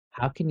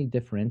How can you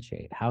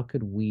differentiate? How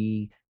could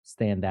we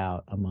stand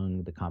out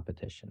among the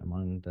competition,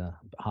 among the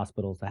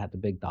hospitals that have the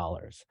big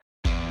dollars?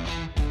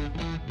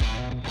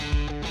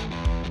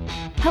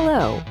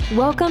 Hello,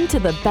 welcome to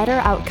the Better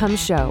Outcomes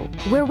Show,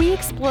 where we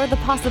explore the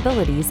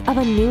possibilities of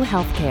a new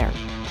healthcare.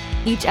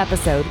 Each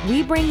episode,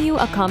 we bring you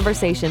a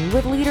conversation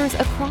with leaders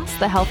across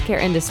the healthcare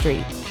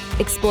industry,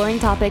 exploring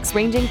topics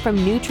ranging from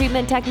new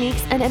treatment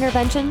techniques and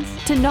interventions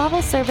to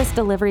novel service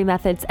delivery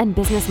methods and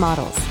business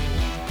models.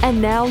 And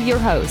now, your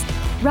host,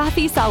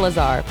 Rafi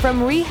Salazar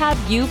from Rehab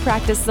U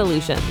Practice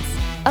Solutions,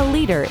 a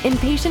leader in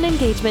patient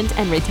engagement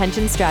and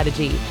retention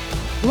strategy.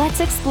 Let's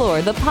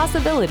explore the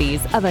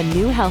possibilities of a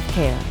new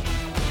healthcare.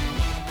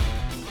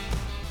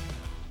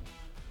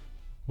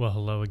 Well,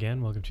 hello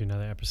again. Welcome to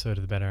another episode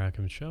of the Better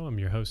Outcomes Show. I'm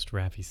your host,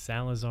 Rafi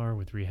Salazar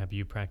with Rehab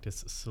U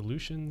Practice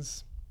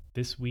Solutions.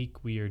 This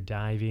week, we are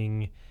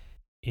diving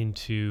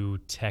into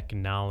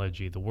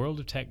technology, the world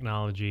of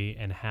technology,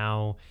 and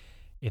how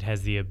it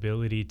has the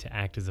ability to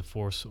act as a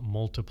force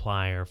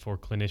multiplier for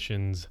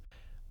clinicians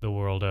the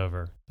world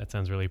over. That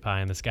sounds really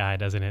pie in the sky,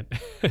 doesn't it?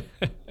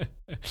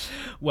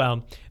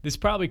 Well, this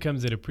probably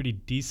comes at a pretty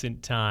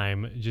decent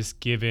time,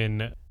 just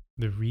given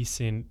the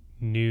recent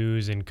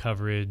news and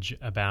coverage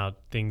about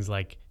things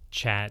like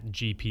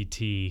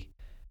ChatGPT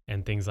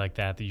and things like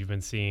that you've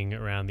been seeing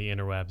around the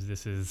interwebs.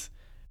 This is,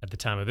 at the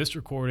time of this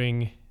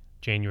recording,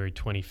 January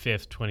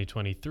 25th,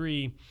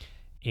 2023.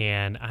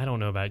 And I don't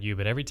know about you,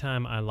 but every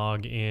time I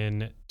log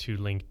in to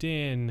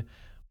LinkedIn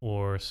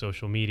or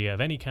social media of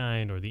any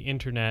kind or the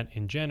internet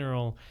in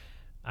general,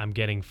 I'm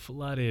getting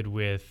flooded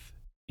with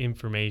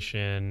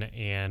information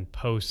and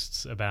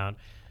posts about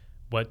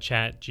what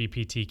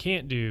ChatGPT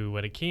can't do,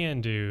 what it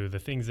can do, the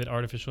things that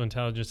artificial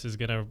intelligence is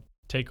going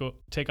to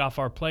take off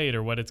our plate,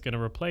 or what it's going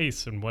to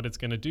replace and what it's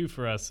going to do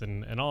for us,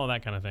 and all of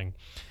that kind of thing.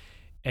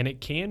 And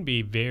it can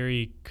be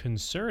very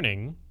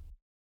concerning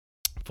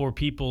for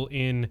people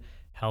in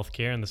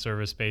healthcare and the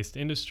service-based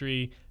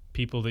industry,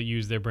 people that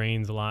use their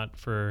brains a lot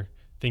for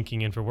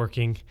thinking and for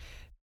working,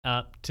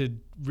 to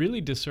really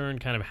discern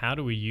kind of how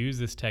do we use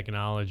this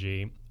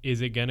technology.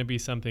 Is it going to be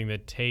something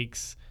that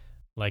takes,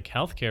 like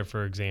healthcare,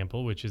 for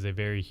example, which is a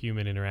very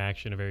human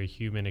interaction, a very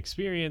human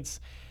experience?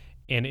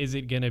 And is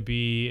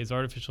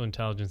artificial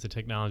intelligence, the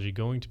technology,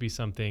 going to be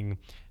something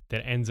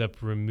that ends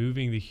up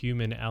removing the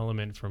human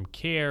element from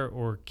care,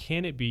 or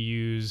can it be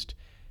used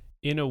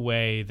in a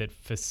way that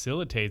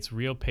facilitates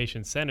real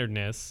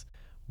patient-centeredness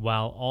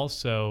while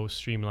also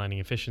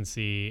streamlining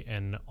efficiency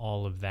and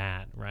all of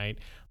that, right?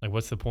 Like,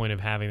 what's the point of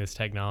having this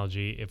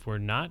technology if we're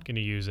not going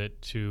to use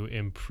it to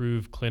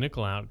improve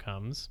clinical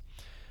outcomes,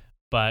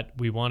 but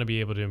we want to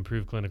be able to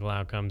improve clinical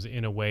outcomes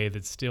in a way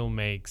that still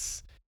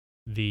makes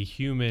the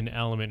human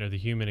element or the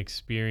human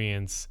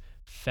experience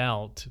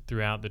felt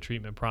throughout the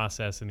treatment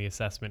process and the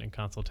assessment and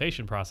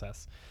consultation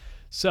process?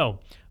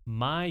 So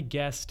my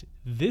guest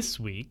this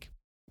week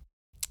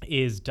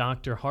is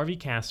Dr. Harvey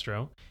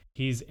Castro.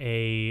 He's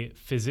a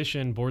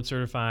physician, board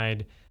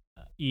certified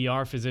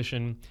ER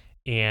physician,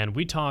 and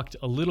we talked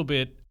a little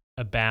bit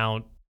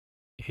about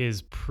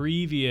his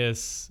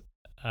previous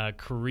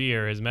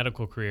career, his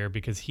medical career,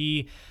 because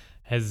he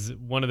has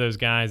one of those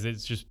guys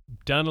that's just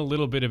done a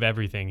little bit of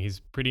everything.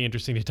 He's pretty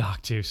interesting to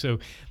talk to. So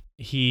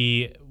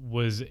he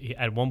was,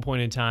 at one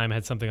point in time,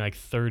 had something like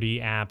 30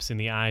 apps in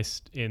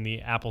the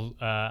Apple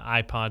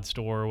iPod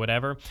store or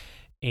whatever.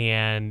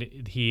 And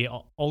he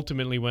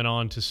ultimately went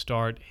on to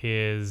start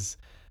his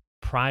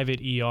private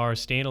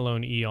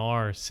standalone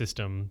ER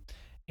system.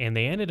 And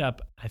they ended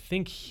up, I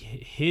think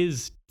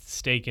his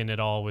stake in it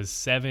all was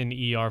 7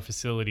 ER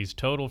facilities,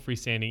 total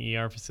freestanding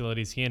ER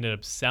facilities. He ended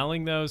up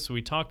selling those. So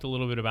we talked a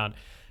little bit about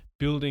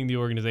building the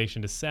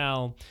organization to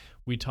sell.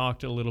 We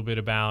talked a little bit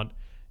about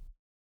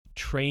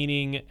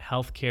training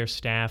healthcare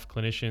staff,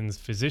 clinicians,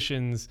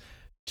 physicians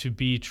to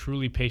be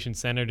truly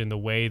patient-centered in the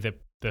way that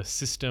the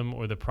system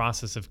or the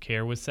process of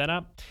care was set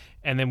up.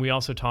 And then we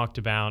also talked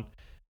about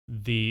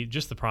the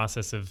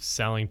process of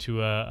selling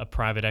to a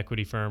private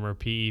equity firm or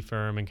PE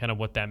firm, and kind of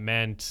what that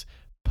meant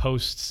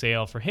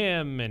post-sale for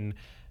him. And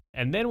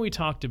then we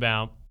talked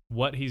about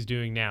what he's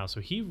doing now. So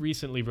he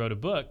recently wrote a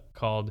book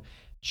called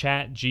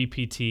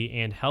ChatGPT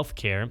and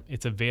Healthcare.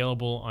 It's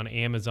available on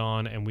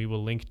Amazon, and we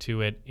will link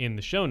to it in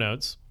the show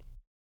notes.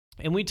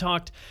 And we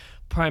talked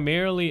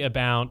primarily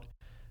about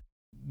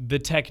the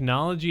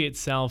technology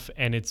itself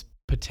and its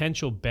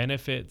potential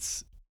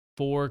benefits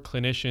for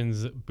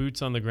clinicians,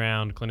 boots on the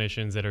ground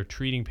clinicians that are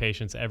treating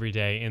patients every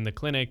day in the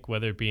clinic,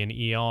 whether it be an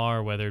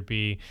ER, whether it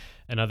be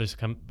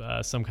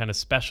some kind of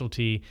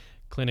specialty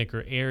clinic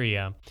or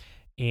area.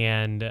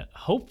 And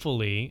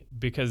hopefully,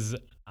 because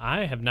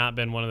I have not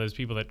been one of those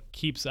people that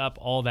keeps up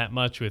all that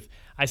much with,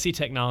 I see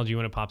technology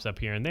when it pops up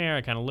here and there.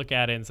 I kind of look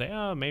at it and say,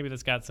 oh, maybe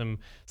that's got some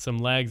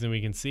legs and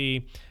we can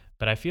see.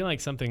 But I feel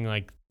like something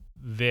like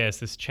this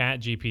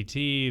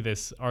ChatGPT,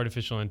 this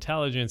artificial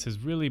intelligence, has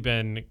really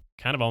been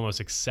kind of almost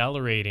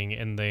accelerating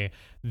in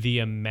the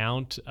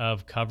amount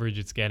of coverage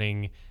it's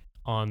getting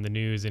on the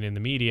news and in the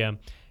media.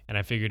 And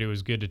I figured it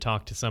was good to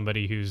talk to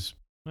somebody who's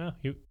Well,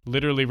 he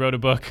literally wrote a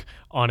book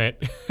on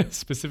it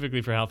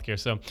specifically for healthcare.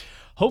 So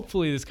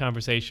hopefully this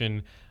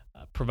conversation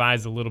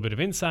provides a little bit of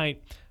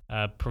insight,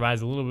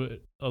 provides a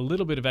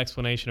little bit of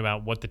explanation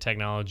about what the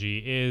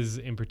technology is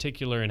in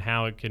particular and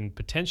how it can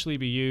potentially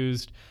be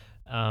used.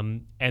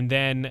 And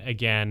then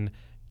again,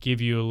 give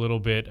you a little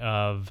bit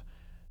of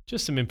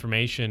just some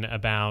information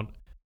about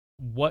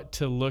what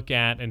to look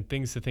at and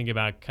things to think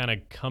about kind of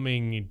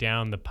coming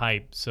down the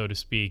pipe, so to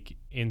speak,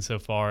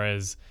 insofar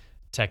as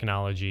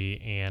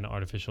technology and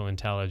artificial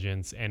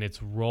intelligence and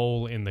its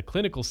role in the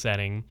clinical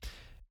setting,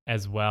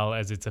 as well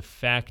as its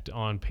effect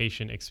on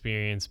patient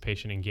experience,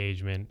 patient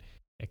engagement,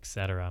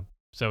 etc.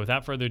 So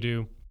without further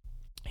ado,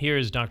 here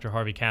is Dr.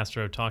 Harvey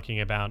Castro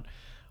talking about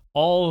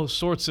all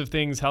sorts of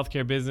things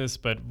healthcare business,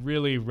 but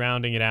really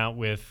rounding it out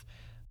with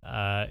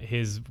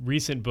his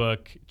recent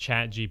book,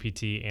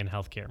 ChatGPT and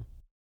Healthcare.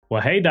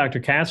 Well, hey,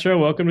 Dr. Castro,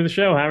 welcome to the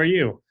show. How are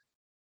you?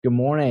 Good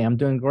morning. I'm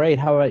doing great.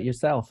 How about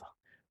yourself?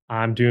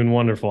 I'm doing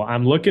wonderful.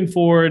 I'm looking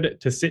forward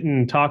to sitting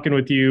and talking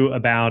with you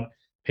about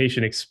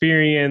patient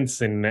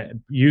experience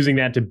and using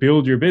that to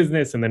build your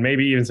business and then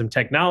maybe even some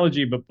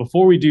technology. But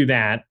before we do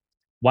that,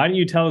 why don't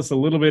you tell us a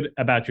little bit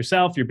about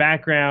yourself, your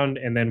background,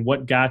 and then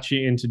what got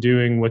you into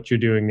doing what you're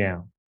doing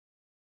now?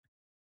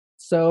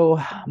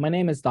 So, my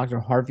name is Dr.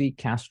 Harvey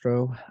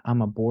Castro.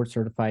 I'm a board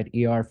certified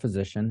ER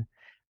physician.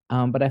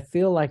 But I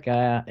feel like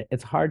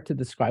it's hard to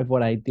describe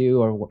what I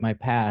do or what my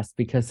past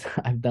because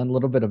I've done a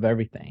little bit of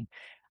everything.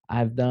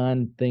 I've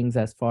done things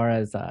as far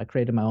as I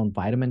created my own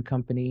vitamin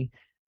company.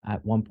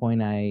 At one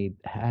point, I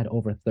had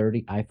over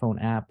 30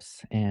 iPhone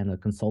apps and a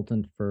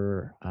consultant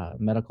for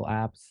medical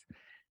apps.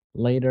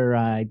 Later,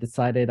 I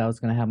decided I was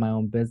going to have my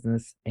own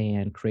business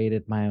and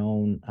created my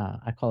own,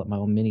 I call it my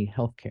own mini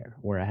healthcare,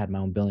 where I had my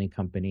own billing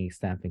company,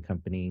 staffing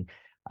company,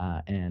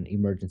 and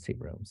emergency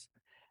rooms.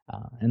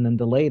 And then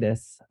the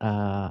latest,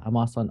 I'm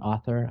also an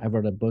author. I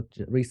wrote a book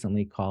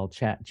recently called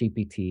Chat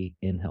GPT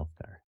in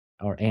Healthcare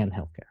or and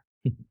Healthcare.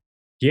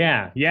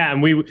 Yeah, yeah,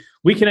 and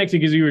we connected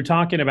because we were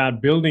talking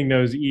about building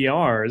those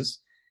ERs,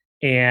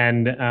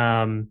 and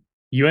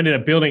you ended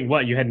up building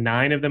what? You had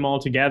 9 of them all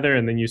together,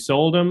 and then you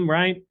sold them,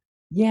 right?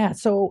 Yeah,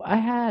 so I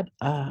had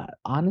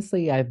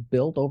honestly, I've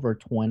built over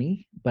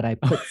 20, but I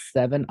put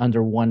 7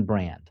 under one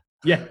brand.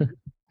 Yeah,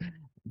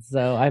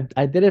 So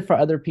I did it for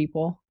other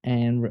people,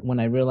 and when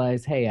I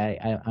realized, hey,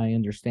 I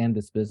understand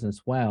this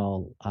business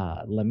well,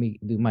 let me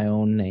do my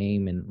own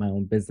name and my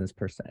own business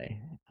per se.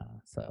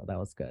 So that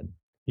was good.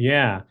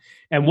 yeah.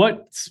 And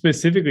what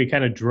specifically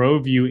kind of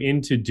drove you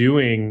into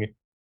doing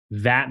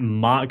that?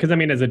 Because I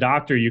mean, as a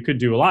doctor, you could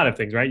do a lot of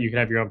things, right? You could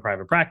have your own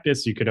private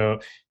practice. You could,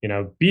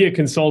 be a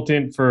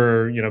consultant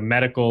for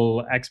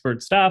medical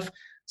expert stuff.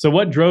 So,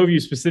 what drove you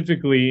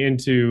specifically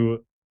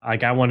into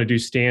like I want to do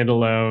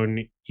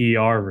standalone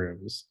ER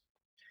rooms?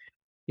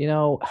 You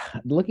know,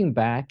 looking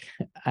back,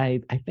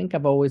 I think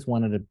I've always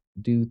wanted to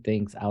do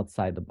things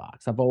outside the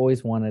box. I've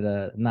always wanted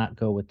to not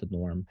go with the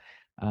norm.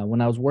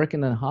 When I was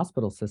working in the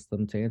hospital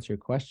system, to answer your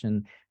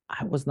question,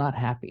 I was not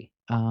happy.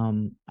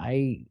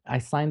 I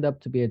signed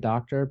up to be a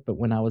doctor, but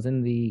when I was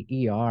in the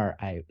ER,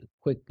 I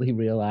quickly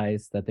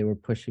realized that they were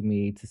pushing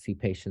me to see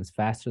patients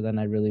faster than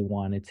I really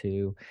wanted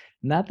to.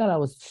 Not that I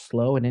was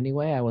slow in any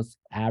way; I was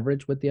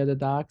average with the other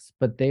docs,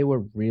 but they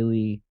were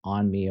really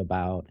on me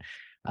about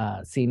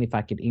seeing if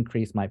I could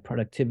increase my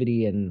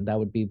productivity, and that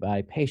would be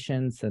by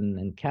patients and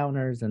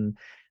encounters. And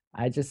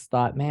I just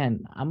thought,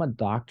 man, I'm a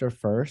doctor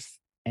first,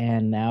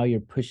 and now you're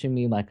pushing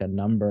me like a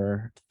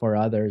number for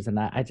others, and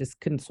I just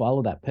couldn't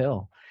swallow that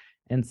pill.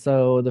 And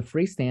so the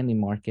freestanding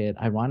market,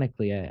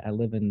 ironically, I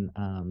live in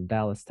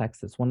Dallas,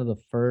 Texas. One of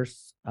the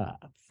first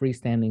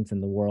freestandings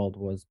in the world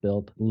was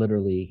built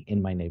literally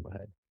in my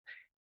neighborhood.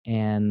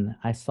 And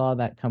I saw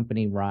that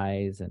company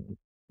rise, and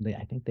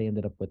I think they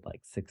ended up with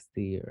like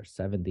 60 or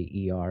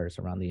 70 ERs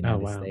around the Oh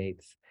United wow.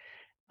 States.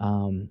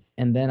 And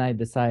then I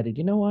decided,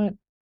 you know what?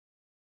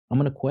 I'm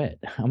gonna quit.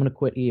 I'm gonna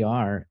quit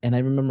ER. And I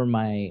remember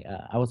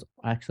I was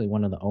actually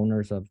one of the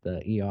owners of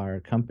the ER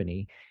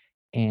company,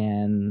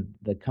 and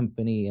the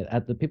company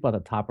at the people at the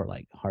top are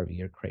like, Harvey,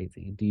 you're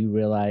crazy. Do you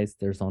realize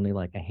there's only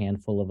like a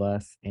handful of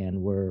us,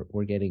 and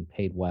we're getting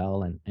paid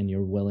well, and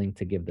you're willing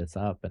to give this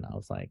up? And I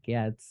was like,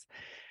 yeah,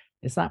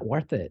 it's not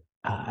worth it.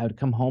 I would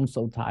come home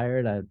so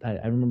tired.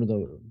 I remember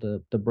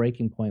the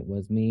breaking point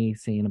was me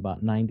seeing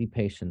about 90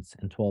 patients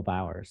in 12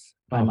 hours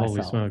by Oh, holy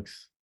myself.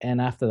 smokes. And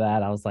after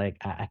that, I was like,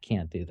 I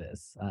can't do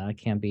this. I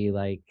can't be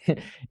like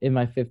in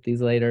my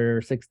 50s later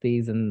or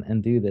 60s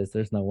and do this.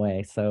 There's no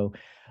way. So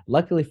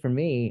luckily for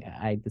me,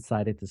 I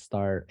decided to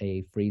start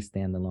a free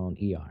standalone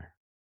ER.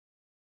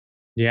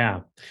 Yeah.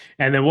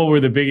 And then what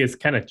were the biggest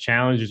kind of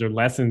challenges or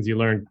lessons you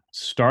learned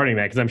starting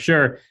that? Because I'm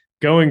sure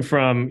going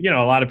from,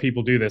 a lot of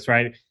people do this,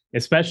 right?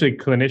 Especially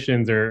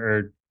clinicians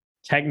or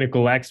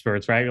technical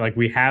experts, right? Like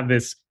we have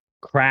this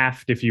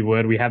craft, if you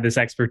would, we have this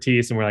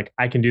expertise and we're like,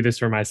 I can do this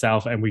for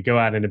myself. And we go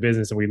out into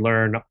business and we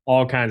learn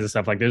all kinds of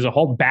stuff. Like there's a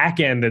whole back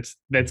end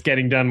that's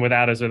getting done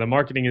without us, or the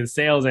marketing and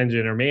sales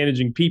engine or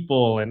managing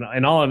people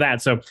and all of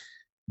that. So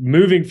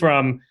moving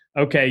from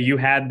okay, you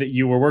had that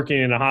you were working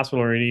in a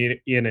hospital or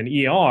in an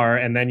ER,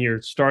 and then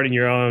you're starting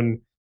your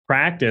own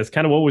practice.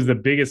 Kind of what was the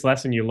biggest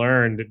lesson you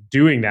learned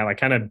doing that, like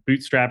kind of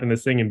bootstrapping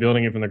this thing and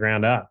building it from the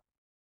ground up?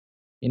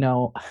 You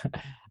know,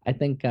 I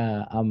think,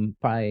 I'm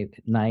probably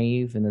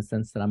naive in the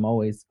sense that I'm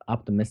always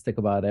optimistic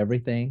about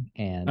everything,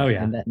 Oh and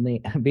yeah.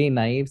 that being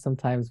naive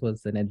sometimes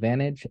was an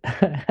advantage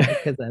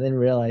because I didn't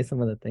realize some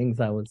of the things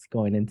I was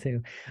going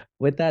into.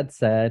 With that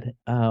said,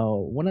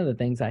 one of the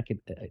things I could,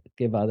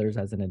 give others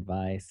as an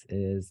advice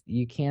is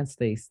you can't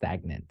stay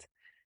stagnant.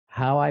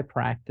 How I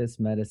practiced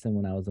medicine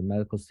when I was a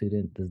medical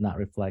student does not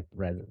reflect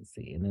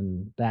residency, and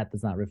then that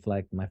does not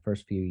reflect my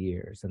first few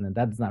years, and then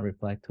that does not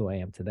reflect who I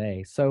am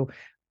today. So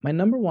my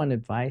number one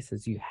advice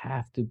is you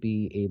have to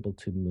be able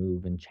to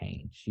move and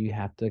change. You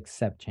have to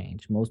accept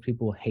change. Most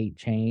people hate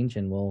change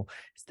and will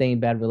stay in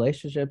bad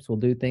relationships, will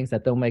do things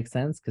that don't make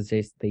sense because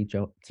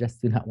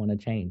just do not want to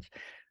change.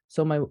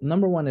 So my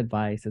number one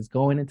advice is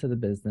going into the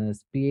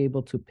business, be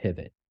able to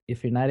pivot.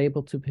 If you're not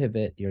able to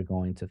pivot, you're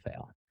going to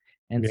fail.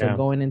 And so Yeah.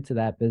 going into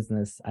that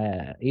business,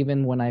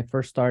 even when I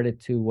first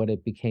started to what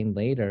it became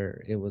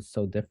later, it was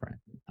so different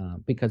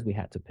because we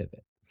had to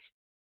pivot.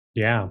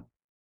 Yeah.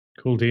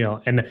 Cool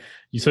deal. And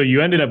so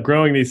you ended up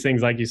growing these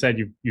things, like you said,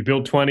 you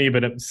built 20,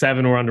 but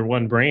seven were under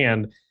one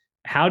brand.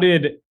 How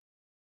did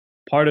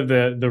part of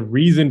the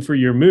reason for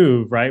your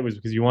move, right, was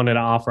because you wanted to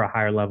offer a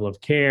higher level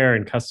of care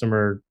and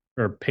customer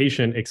or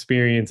patient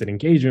experience and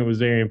engagement was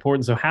very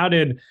important. So how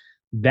did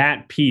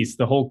that piece,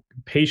 the whole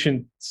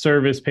patient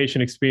service,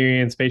 patient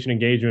experience, patient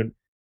engagement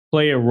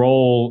play a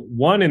role,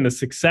 one in the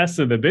success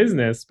of the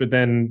business, but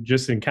then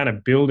just in kind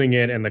of building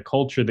it and the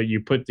culture that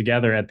you put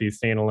together at these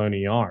standalone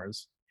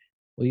ERs?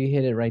 Well, you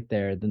hit it right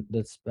there.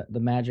 The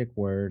magic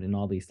word in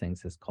all these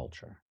things is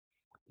culture.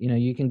 You know,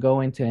 you can go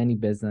into any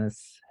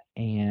business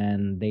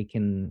and they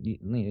can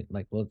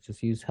like, well, let's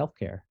just use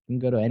healthcare. You can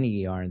go to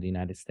any ER in the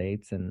United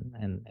States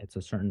and it's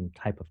a certain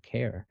type of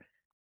care.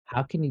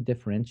 How can you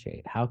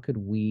differentiate? How could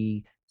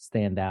we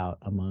stand out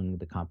among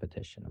the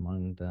competition,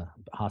 among the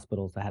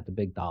hospitals that had the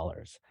big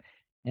dollars?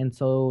 And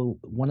so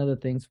one of the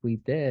things we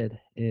did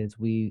is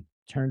we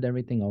turned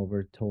everything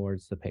over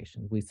towards the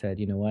patient. We said,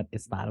 you know what?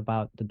 It's not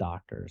about the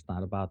doctor, it's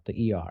not about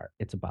the ER,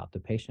 it's about the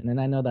patient.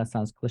 And I know that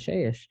sounds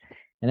cliche-ish,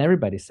 and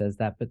everybody says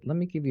that, but let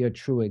me give you a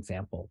true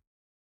example.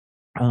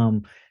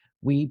 Um,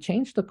 we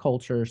changed the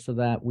culture so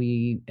that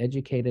we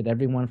educated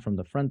everyone from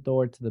the front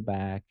door to the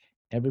back,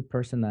 every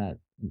person that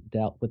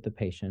dealt with the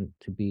patient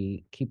to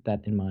be keep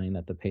that in mind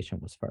that the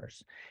patient was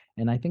first.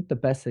 And I think the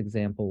best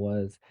example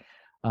was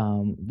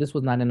this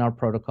was not in our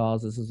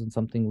protocols. This isn't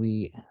something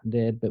we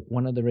did, but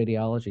one of the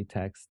radiology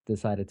techs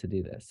decided to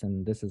do this.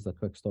 And this is a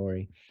quick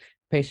story.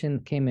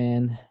 Patient came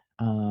in.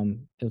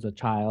 It was a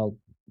child,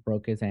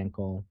 broke his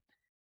ankle.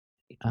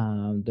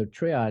 The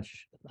triage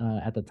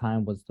at the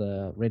time was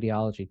the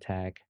radiology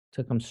tech.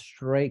 Took him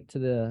straight to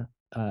the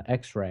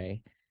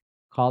X-ray,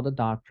 called the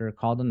doctor,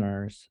 called the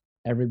nurse.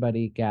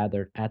 Everybody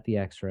gathered at the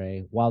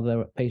X-ray while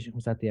the patient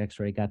was at the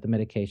X-ray, got the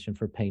medication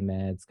for pain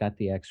meds, got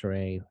the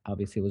X-ray,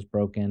 obviously it was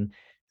broken,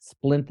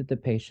 splinted the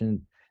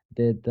patient,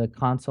 did the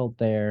consult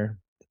there,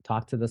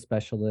 talked to the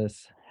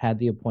specialist, had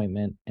the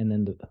appointment, and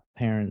then the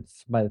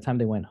parents, by the time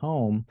they went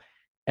home,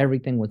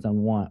 everything was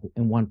on one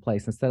in one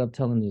place. Instead of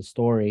telling the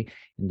story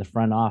in the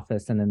front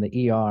office and then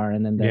the ER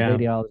and then the Yeah.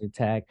 radiology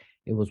tech,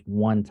 it was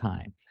one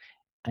time.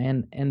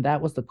 And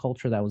that was the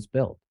culture that was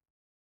built.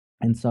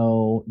 And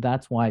so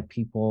that's why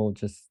people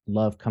just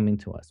love coming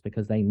to us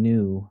because they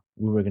knew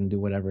we were gonna do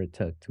whatever it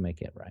took to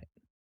make it right.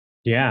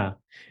 Yeah.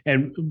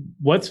 And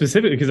what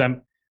specifically, because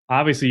I'm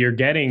obviously you're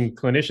getting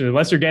clinicians,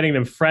 unless you're getting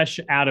them fresh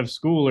out of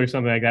school or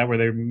something like that,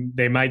 where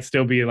they might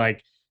still be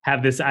like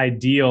have this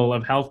ideal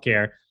of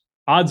healthcare.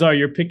 Odds are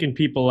you're picking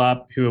people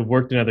up who have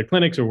worked in other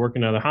clinics or work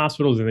in other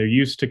hospitals and they're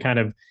used to kind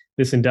of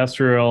this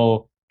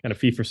industrial kind of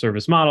fee for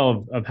service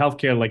model of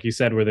healthcare, like you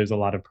said, where there's a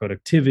lot of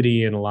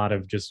productivity and a lot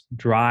of just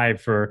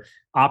drive for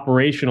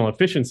operational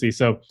efficiency.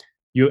 So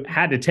you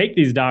had to take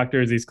these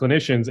doctors, these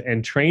clinicians,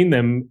 and train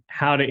them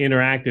how to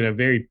interact in a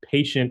very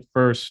patient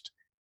first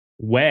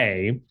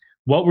way.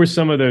 What were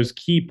some of those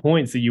key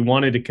points that you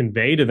wanted to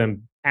convey to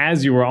them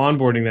as you were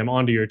onboarding them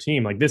onto your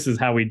team? Like, this is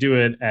how we do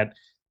it at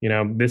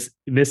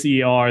this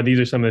ER. These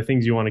are some of the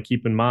things you want to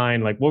keep in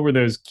mind. Like, what were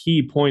those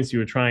key points you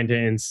were trying to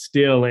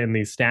instill in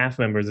these staff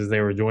members as they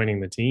were joining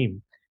the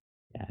team?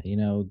 Yeah,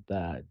 you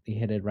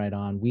hit it right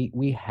on.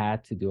 We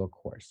had to do a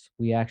course.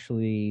 We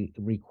actually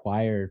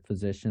required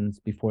physicians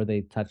before they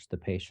touched the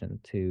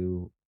patient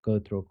to go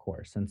through a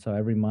course. And so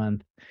every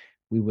month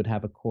we would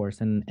have a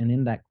course. And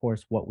in that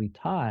course, what we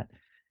taught,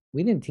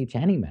 we didn't teach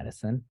any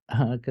medicine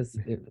because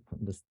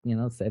this,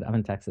 state I'm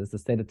in Texas, the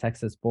state of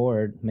Texas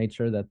board made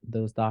sure that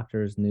those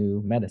doctors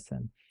knew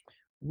medicine.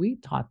 We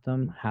taught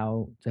them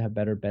how to have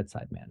better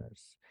bedside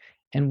manners.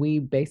 And we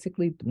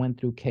basically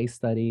went through case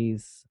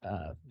studies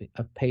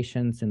of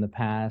patients in the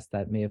past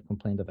that may have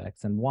complained of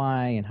X and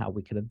Y and how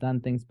we could have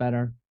done things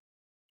better.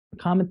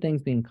 Common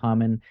things being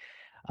common.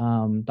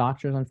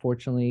 Doctors,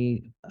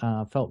 unfortunately,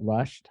 felt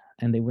rushed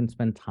and they wouldn't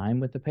spend time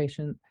with the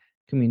patient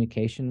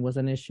communication was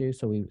an issue.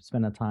 So we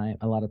spent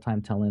a lot of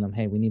time telling them,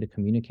 hey, we need to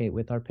communicate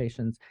with our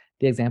patients.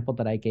 The example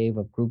that I gave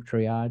of group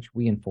triage,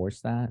 we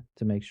enforced that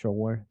to make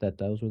sure that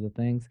those were the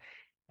things.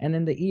 And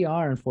in the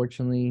ER,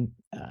 unfortunately,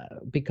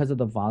 because of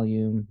the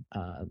volume,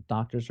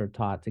 doctors are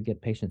taught to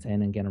get patients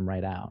in and get them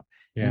right out.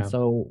 And Yeah.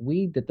 so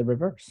we did the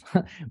reverse.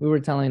 We were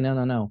telling, no,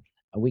 no, no.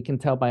 We can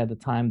tell by the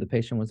time the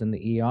patient was in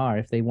the ER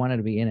if they wanted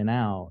to be in and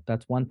out.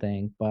 That's one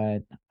thing,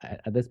 but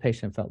this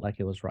patient felt like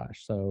it was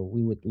rushed. So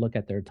we would look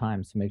at their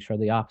times to make sure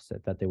the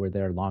opposite, that they were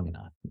there long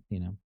enough. You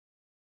know.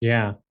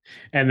 Yeah.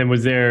 And then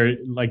was there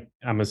like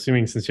I'm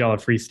assuming since y'all are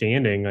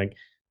freestanding, like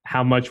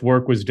how much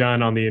work was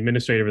done on the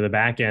administrative or the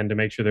back end to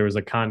make sure there was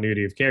a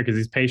continuity of care? Because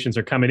these patients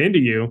are coming into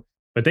you,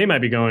 but they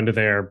might be going to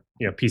their,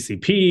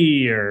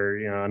 PCP or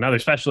another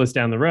specialist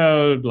down the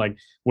road. Like,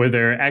 were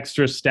there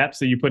extra steps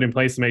that you put in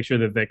place to make sure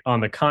that on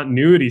the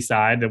continuity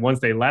side, that once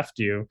they left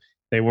you,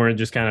 they weren't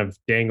just kind of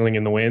dangling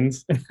in the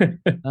winds?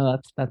 No,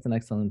 that's an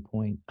excellent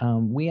point.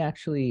 We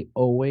actually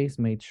always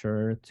made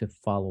sure to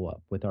follow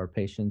up with our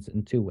patients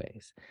in two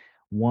ways.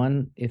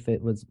 One, if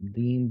it was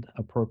deemed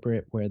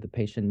appropriate where the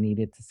patient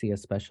needed to see a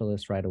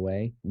specialist right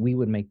away, we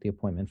would make the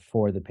appointment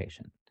for the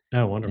patient.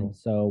 Oh, And wonderful.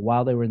 so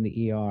while they were in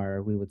the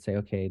ER, we would say,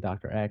 okay,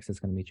 Dr. X is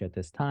going to meet you at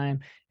this time.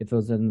 If it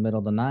was in the middle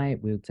of the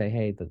night, we would say,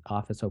 hey, the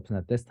office opens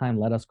at this time.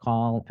 Let us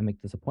call and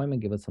make this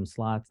appointment, give us some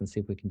slots and see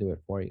if we can do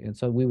it for you. And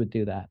so we would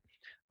do that.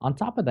 On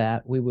top of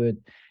that, we would,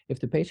 if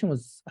the patient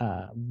was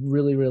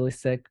really, really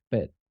sick,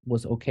 but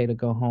was okay to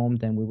go home,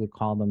 then we would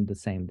call them the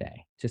same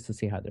day just to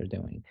see how they're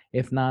doing.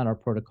 If not, our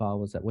protocol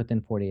was that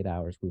within 48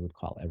 hours, we would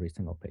call every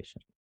single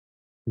patient.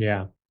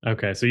 Yeah.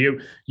 Okay. So you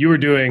were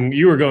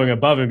going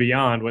above and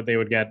beyond what they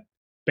would get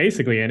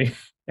basically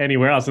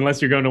anywhere else,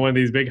 unless you're going to one of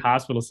these big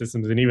hospital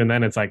systems, and even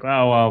then it's like,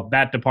 oh well,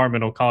 that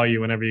department will call you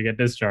whenever you get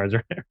discharged,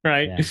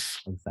 right? Yeah,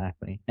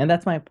 exactly. And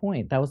that's my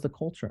point. That was the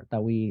culture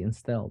that we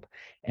instilled.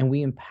 And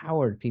we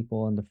empowered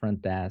people in the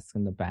front desk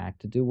and the back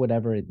to do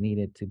whatever it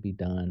needed to be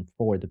done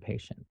for the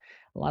patient.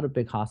 A lot of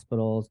big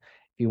hospitals,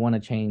 if you want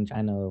to change,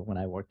 I know when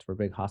I worked for a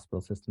big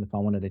hospital system, if I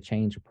wanted to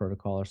change a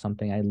protocol or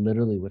something, I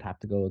literally would have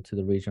to go to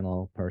the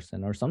regional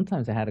person, or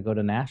sometimes I had to go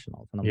to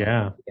nationals. And I'm like,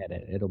 Yeah. forget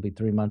it. It'll be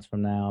 3 months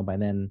from now. By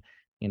then,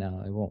 it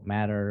won't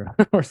matter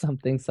or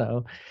something.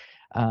 So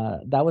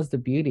that was the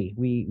beauty.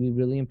 We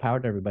really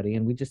empowered everybody,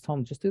 and we just told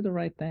them just do the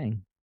right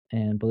thing.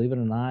 And believe it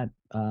or not,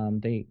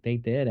 they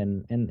did,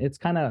 and it's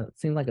kind of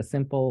seemed like a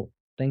simple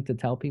thing to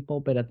tell people,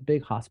 but at the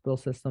big hospital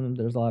system,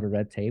 there's a lot of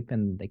red tape,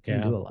 and they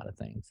couldn't Yeah. do a lot of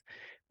things.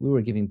 We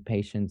were giving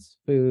patients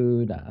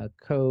food,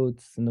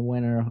 coats in the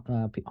winter.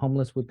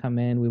 Homeless would come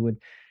in. We would,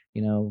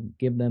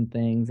 give them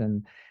things,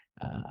 and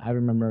I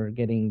remember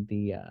getting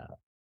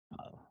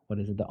what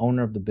is it? The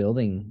owner of the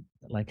building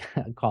like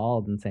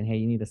called and saying, "Hey,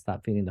 you need to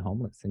stop feeding the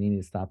homeless and you need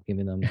to stop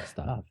giving them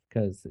stuff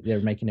because they're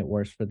making it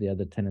worse for the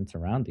other tenants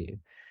around you."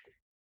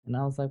 And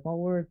I was like, "Well,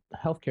 we're a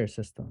healthcare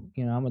system.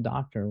 I'm a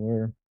doctor.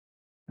 We're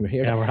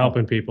here to Yeah. We're help."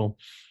 helping people.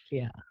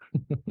 Yeah.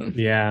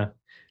 Yeah.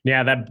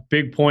 Yeah. That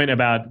big point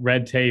about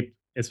red tape,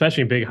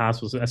 especially in big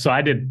hospitals. So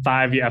I did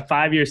a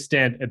 5 year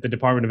stint at the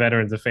Department of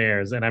Veterans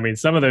Affairs. And I mean,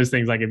 some of those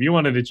things, like if you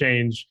wanted to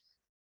change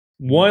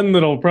Mm, one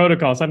little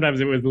protocol,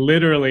 sometimes it was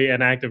literally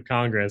an act of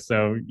Congress.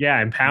 So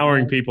yeah,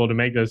 empowering yeah. people to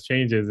make those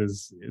changes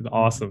is Mhm.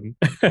 awesome.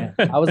 Yeah.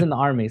 I was in the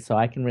army, so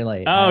I can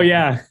relate. Oh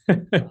yeah.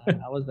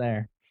 I was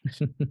there.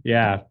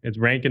 Yeah, it's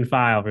rank and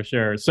file for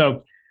sure.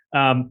 So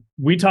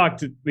we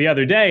talked the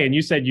other day, and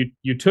you said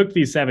you took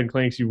these 7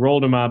 clinics, you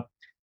rolled them up,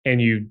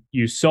 and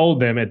you sold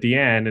them at the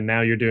end, and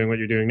now you're doing what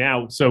you're doing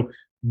now. So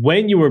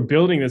when you were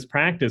building this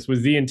practice,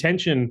 was the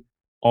intention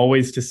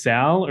always to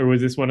sell, or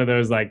was this one of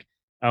those like,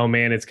 oh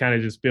man, it's kind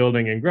of just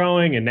building and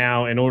growing, and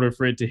now in order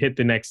for it to hit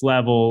the next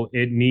level,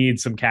 it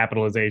needs some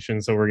capitalization,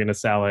 so we're going to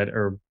sell it,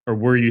 or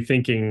were you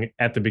thinking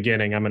at the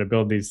beginning, I'm going to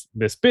build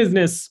this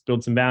business,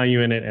 build some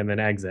value in it, and then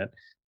exit?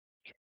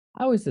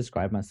 I always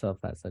describe myself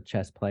as a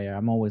chess player.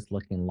 I'm always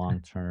looking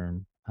long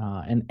term.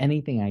 And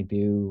anything I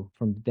do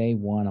from day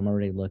one, I'm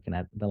already looking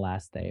at the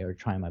last day or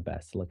trying my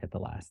best to look at the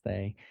last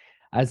day.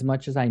 As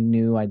much as I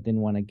knew I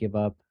didn't want to give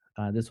up,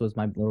 this was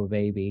my little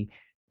baby.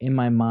 In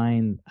my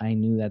mind, I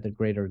knew that the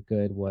greater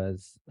good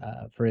was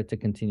for it to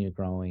continue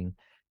growing.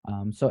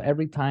 So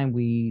every time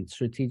we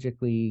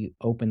strategically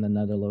opened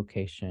another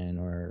location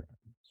or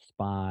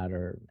spot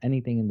or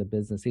anything in the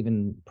business,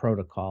 even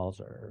protocols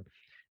or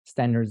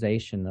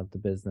standardization of the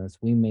business,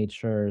 we made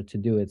sure to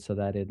do it so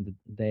that in the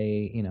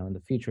day, in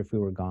the future, if we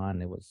were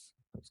gone, it was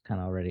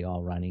kind of already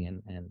all running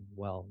and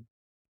well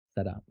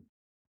set up.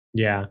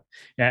 Yeah.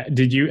 Yeah.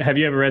 Have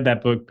you ever read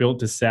that book, Built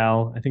to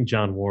Sell? I think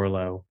John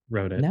Warlow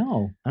wrote it.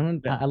 No, I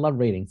don't. Yeah. I love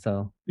reading,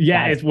 so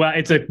Yeah, got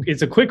it.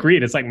 it's a quick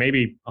read. It's like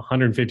maybe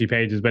 150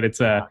 pages, but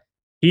Wow.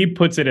 he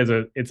puts it as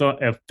a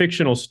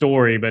fictional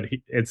story, but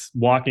it's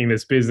walking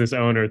this business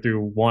owner through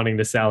wanting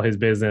to sell his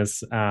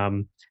business.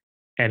 And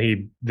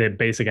the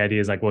basic idea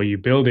is like, well, you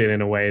build it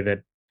in a way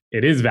that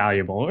it is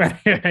valuable,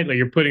 right? Like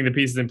you're putting the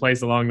pieces in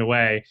place along the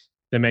way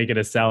to make it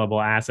a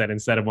sellable asset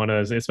instead of one of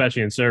those,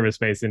 especially in service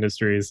based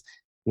industries.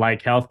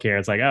 like healthcare,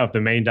 it's like, oh, if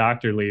the main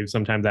doctor leaves,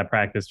 sometimes that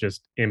practice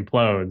just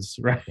implodes,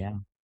 right? Yeah,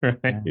 Right.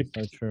 yeah,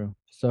 so true.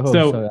 So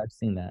So, I've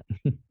seen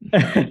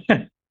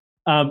that.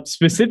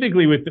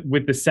 specifically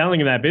with the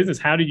selling of that business,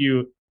 how did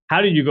you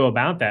go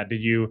about that?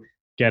 Did you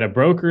get a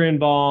broker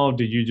involved?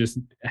 Did you just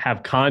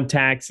have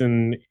contacts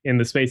in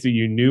the space that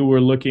you knew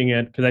were looking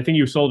at? Because I think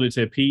you sold it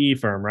to a PE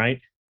firm, right?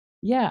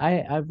 Yeah,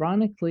 I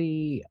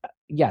ironically,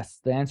 yes,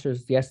 the answer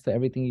is yes to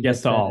everything you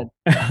Yes just to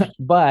said. all.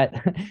 But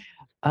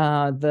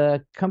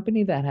the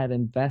company that had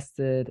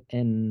invested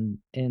in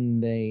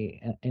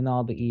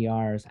all the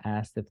ERs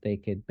asked if they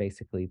could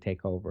basically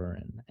take over,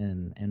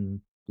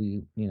 and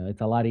we,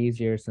 it's a lot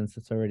easier since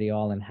it's already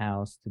all in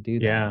house to do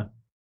that.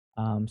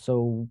 Yeah,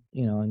 So,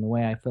 in a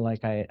way, I feel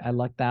like I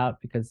lucked out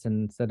because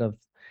instead of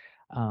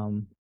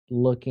um,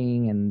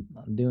 looking and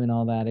doing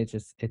all that,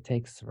 it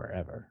takes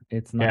forever.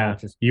 It's yeah. not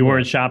just You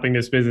weren't quick. shopping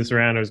this business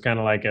around. It was kind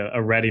of like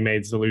a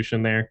ready-made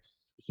solution there.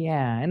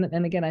 Yeah,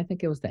 and again, I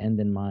think it was the end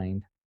in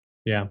mind.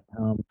 Yeah.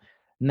 Um,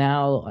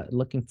 Now,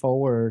 looking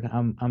forward,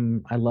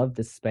 I love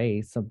this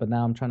space, but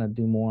now I'm trying to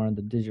do more in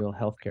the digital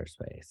healthcare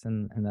space,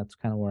 and that's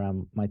kind of where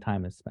my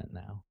time is spent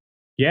now.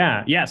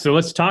 Yeah, yeah. So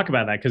let's talk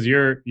about that because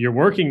you're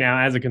working now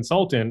as a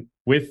consultant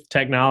with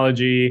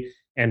technology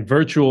and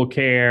virtual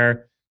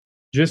care.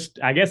 Just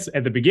I guess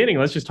at the beginning,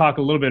 let's just talk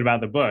a little bit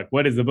about the book.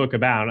 What is the book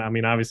about? I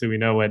mean, obviously we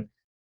know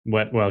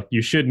what well,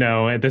 you should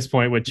know at this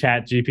point what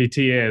Chat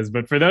GPT is,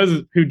 but for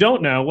those who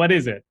don't know, what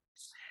is it?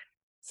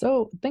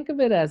 So think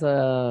of it as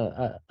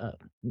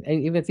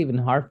if it's even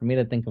hard for me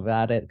to think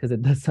about it because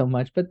it does so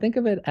much, but think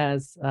of it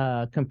as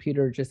a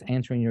computer just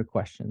answering your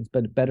questions,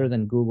 but better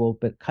than Google,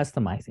 but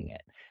customizing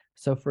it.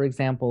 So, for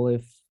example,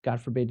 if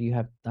God forbid you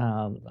have,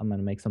 I'm going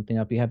to make something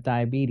up, you have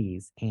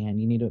diabetes and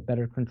you need to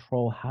better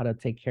control how to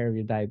take care of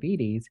your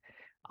diabetes,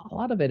 a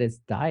lot of it is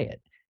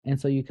diet. And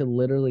so you could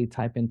literally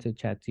type into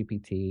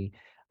ChatGPT,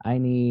 I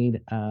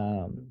need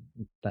a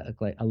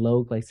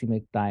low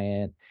glycemic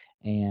diet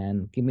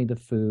and give me the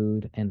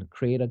food and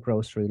create a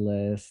grocery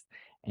list.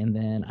 And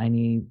then I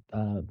need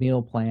a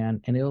meal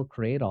plan and it'll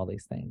create all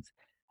these things.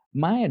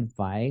 My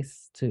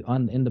advice to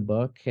on in the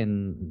book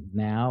and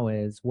now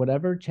is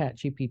whatever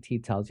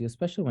ChatGPT tells you,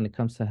 especially when it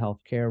comes to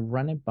healthcare,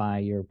 run it by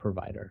your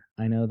provider.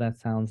 I know that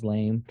sounds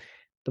lame.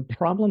 The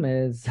problem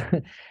is,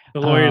 The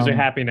lawyers are um,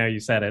 happy now you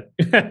said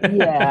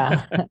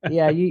yeah, it.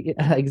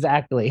 yeah,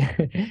 exactly.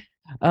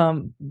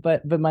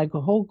 But my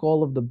whole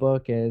goal of the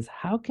book is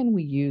how can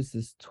we use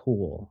this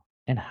tool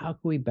and how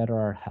can we better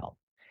our health?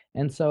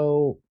 And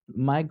so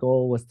my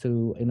goal was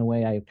to, in a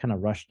way, I kind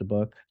of rushed the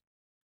book,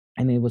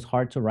 and it was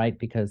hard to write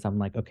because I'm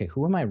like, okay,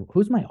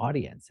 who's my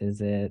audience? Is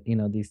it,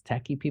 these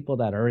techie people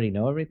that already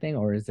know everything,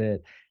 or is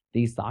it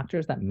these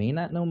doctors that may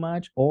not know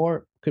much,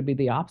 or could be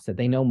the opposite?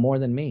 They know more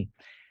than me.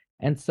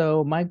 And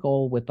so my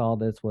goal with all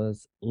this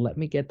was let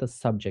me get the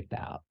subject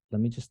out.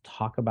 Let me just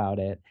talk about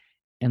it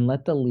and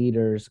let the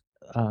leaders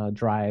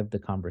drive the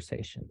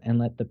conversation and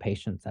let the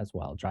patients as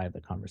well drive the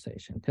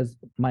conversation. Because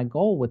my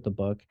goal with the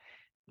book,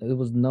 it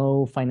was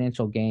no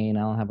financial gain.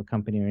 I don't have a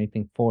company or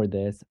anything for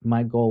this.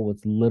 My goal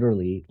was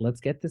literally let's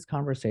get this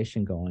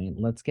conversation going.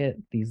 Let's get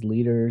these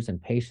leaders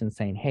and patients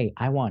saying, hey,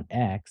 I want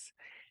X,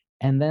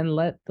 and then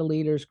let the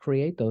leaders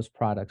create those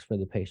products for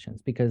the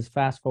patients because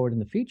fast forward in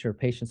the future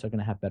patients are going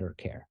to have better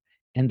care,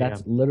 and Yeah.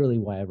 that's literally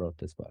why I wrote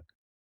this book.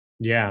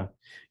 Yeah.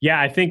 Yeah,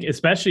 I think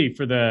especially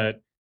for the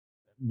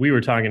we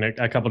were talking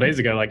a couple days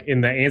ago, like in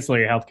the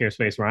ancillary healthcare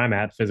space where I'm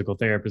at, physical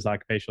therapists,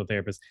 occupational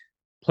therapists,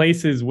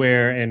 places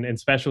where and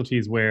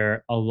specialties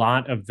where a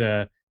lot of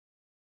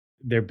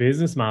their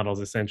business models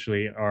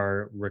essentially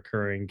are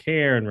recurring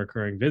care and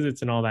recurring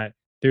visits and all that.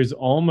 There's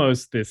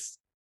almost this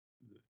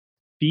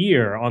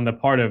fear on the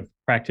part of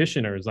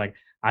practitioners like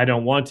I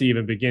don't want to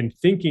even begin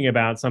thinking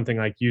about something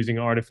like using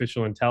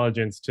artificial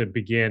intelligence to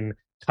begin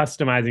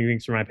customizing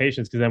things for my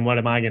patients because then what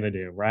am I going to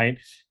do, right?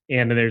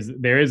 And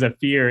there is a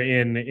fear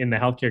in the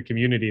healthcare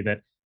community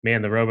that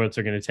man the robots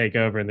are going to take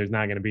over and there's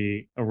not going to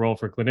be a role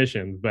for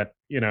clinicians, but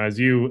as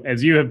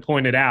you have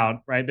pointed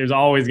out, right, there's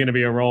always going to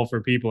be a role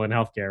for people in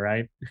healthcare,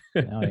 right?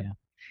 Oh yeah,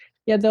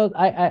 yeah, though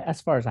I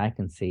as far as I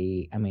can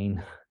see, I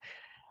mean,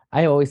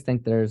 I always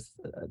think there's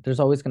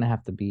always gonna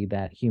have to be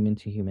that human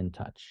to human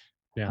touch.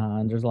 Yeah,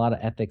 And there's a lot of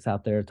ethics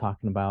out there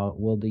talking about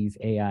will these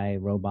AI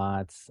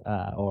robots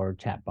or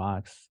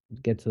chatbots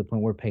get to the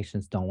point where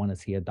patients don't want to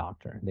see a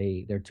doctor?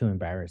 They're too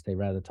embarrassed. They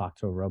rather talk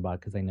to a robot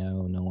because they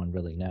know no one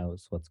really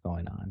knows what's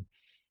going on.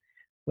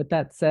 With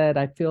that said,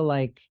 I feel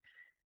like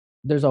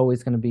there's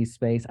always going to be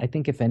space. I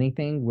think if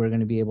anything, we're going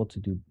to be able to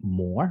do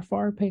more for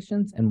our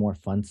patients and more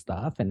fun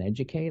stuff and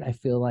educate. I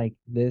feel like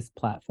this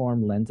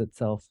platform lends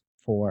itself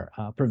for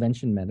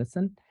prevention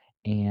medicine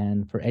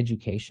and for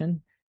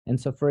education. And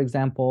so, for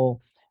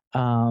example,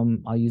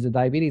 I'll use a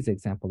diabetes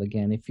example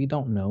again. If you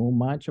don't know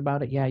much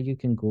about it, yeah, you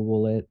can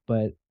Google it,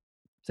 but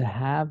to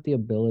have the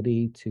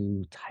ability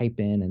to type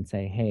in and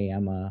say, "Hey,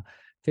 I'm a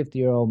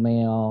 50-year-old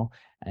male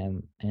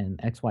and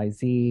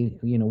XYZ,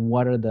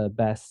 what are the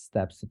best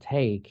steps to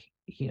take?"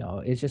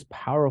 It's just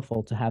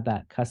powerful to have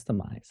that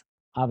customized.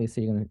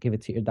 Obviously, you're going to give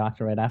it to your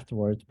doctor right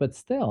afterwards, but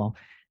still,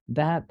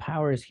 that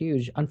power is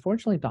huge.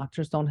 Unfortunately,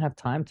 doctors don't have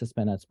time to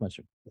spend as much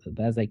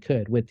as they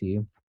could with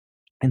you.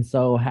 And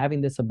so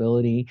having this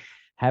ability,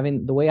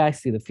 having the way I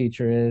see the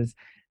future is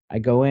I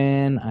go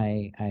in,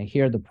 I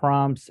hear the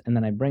prompts, and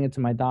then I bring it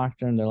to my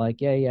doctor and they're like,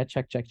 "Yeah, yeah,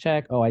 check, check,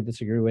 check. Oh, I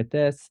disagree with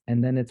this."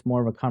 And then it's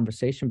more of a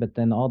conversation, but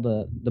then all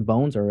the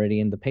bones are already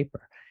in the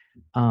paper.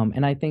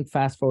 And I think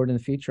fast forward in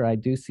the future, I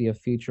do see a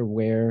future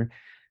where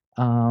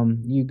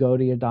you go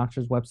to your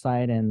doctor's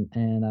website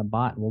and a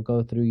bot will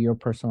go through your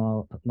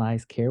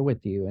personalized care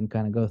with you and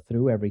kind of go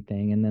through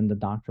everything, and then the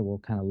doctor will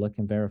kind of look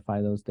and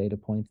verify those data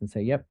points and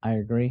say, "Yep, I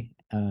agree."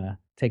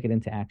 Take it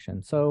into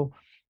action. So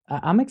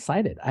I'm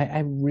excited. I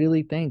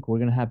really think we're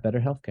gonna have better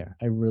healthcare.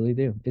 I really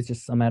do. It's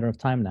just a matter of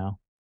time now.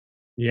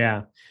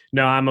 Yeah.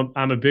 No,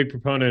 I'm a big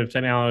proponent of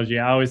technology.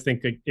 I always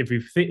think that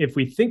if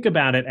we think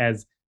about it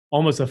as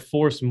almost a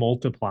force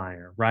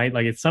multiplier, right?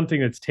 Like it's something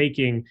that's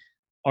taking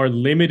our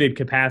limited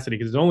capacity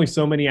because there's only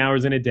so many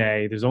hours in a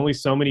day. There's only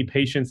so many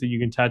patients that you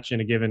can touch in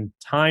a given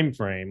time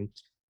frame.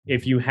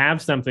 If you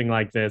have something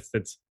like this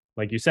that's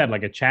like you said,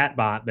 like a chat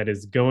bot that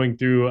is going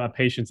through a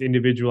patient's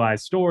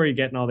individualized story,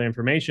 getting all the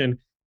information,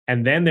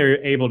 and then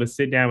they're able to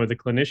sit down with the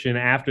clinician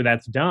after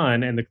that's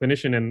done, and the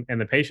clinician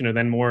and the patient are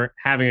then more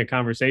having a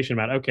conversation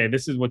about, okay,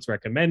 this is what's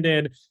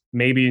recommended.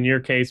 Maybe in your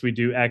case we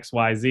do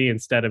XYZ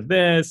instead of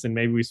this, and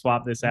maybe we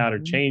swap this out or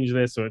Mhm. change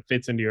this so it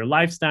fits into your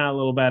lifestyle a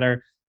little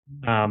better.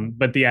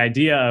 But the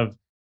idea of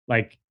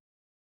like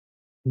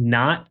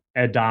not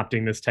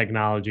adopting this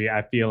technology,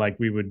 I feel like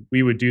we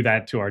would do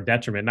that to our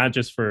detriment, not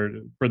just for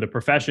the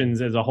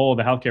professions as a whole,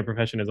 the healthcare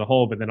profession as a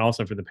whole, but then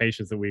also for the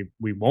patients that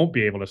we won't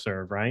be able to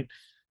serve, right?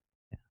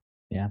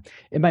 Yeah.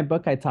 In my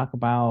book, I talk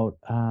about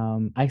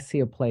I see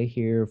a play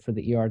here for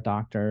the ER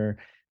doctor,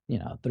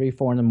 3,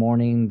 4 in the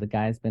morning. The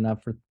guy's been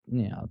up for,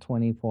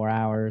 24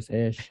 hours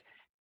ish.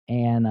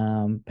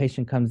 And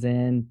patient comes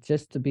in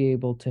just to be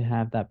able to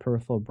have that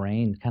peripheral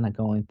brain kind of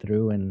going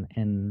through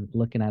and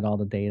looking at all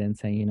the data and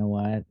saying, you know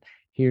what,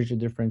 here's your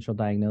differential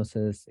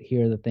diagnosis.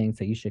 Here are the things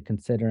that you should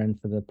consider. And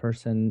for the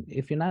person,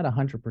 if you're not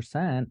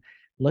 100%,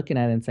 looking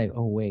at it and say,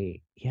 oh,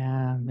 wait,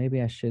 yeah,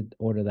 maybe I should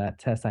order that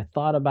test. I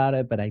thought about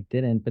it, but I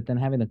didn't. But then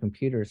having the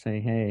computer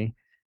say, hey,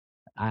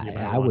 You might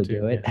I want would to,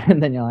 do it, yeah.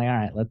 and then you're like,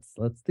 "Alright,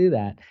 let's do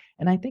that,"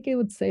 and I think it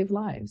would save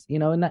lives,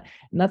 and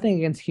nothing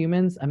against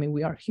humans. I mean,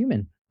 we are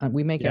human,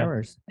 we make Yeah.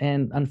 errors,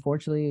 and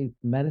unfortunately,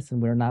 medicine,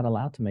 we're not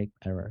allowed to make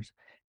errors,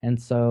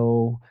 and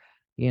so,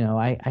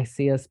 I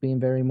see us being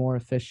very more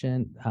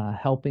efficient,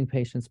 helping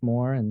patients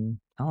more, and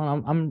I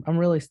don't know, I'm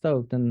really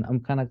stoked, and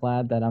I'm kinda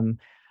glad that I'm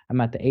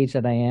at the age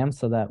that I am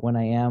so that when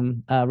I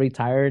am,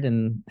 retired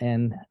and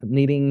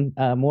needing,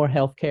 more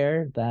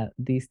healthcare, that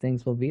these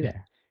things will be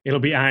there. It'll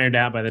be ironed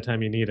out by the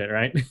time you need it,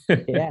 right?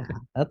 Yeah,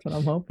 that's what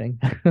I'm hoping.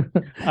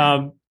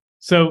 um,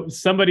 so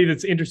somebody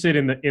that's interested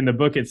in the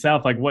book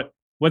itself, like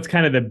what's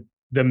kind of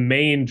the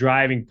main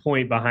driving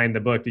point behind the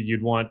book that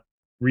you'd want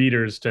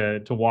readers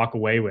to walk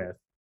away with?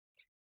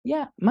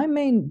 Yeah, my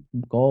main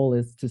goal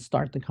is to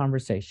start the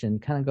conversation,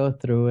 kinda go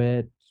through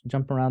it,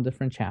 jump around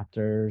different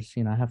chapters,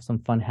 have some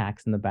fun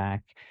hacks in the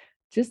back.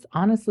 Just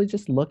honestly,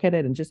 just look at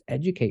it and just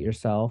educate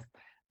yourself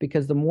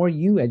because the more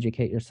you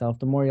educate yourself,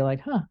 the more you're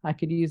like, "Huh, I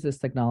could use this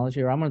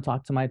technology," or "I'm gonna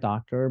talk to my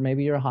doctor," or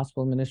maybe you're a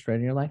hospital administrator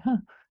and you're like, "Huh,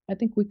 I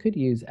think we could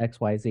use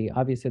XYZ."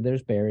 Obviously,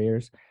 there's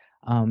barriers,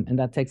 and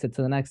that takes it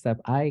to the next step.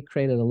 I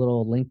created a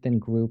little LinkedIn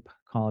group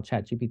called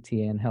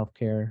ChatGPT and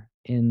Healthcare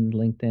in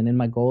LinkedIn, and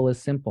my goal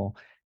is simple,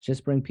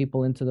 just bring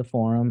people into the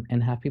forum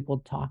and have people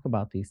talk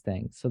about these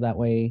things. So that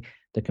way,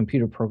 the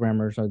computer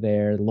programmers are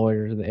there,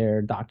 lawyers are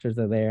there, doctors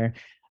are there,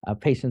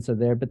 patients are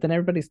there, but then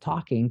everybody's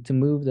talking to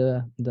move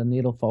the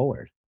needle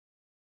forward.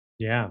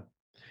 Yeah.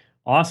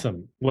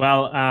 Awesome.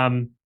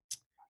 Well,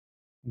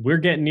 we're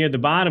getting near the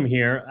bottom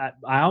here.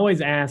 I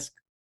always ask,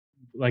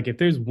 like, if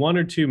there's one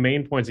or two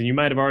main points, and you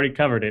might have already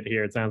covered it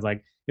here, it sounds like,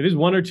 if there's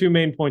one or two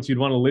main points you'd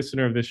want a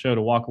listener of this show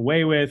to walk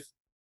away with,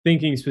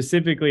 thinking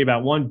specifically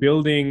about one,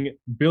 building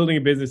a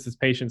business that's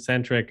patient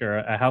centric or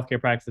a healthcare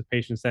practice that's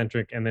patient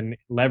centric, and then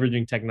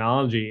leveraging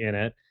technology in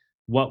it,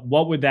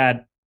 what would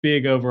that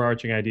big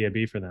overarching idea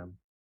be for them?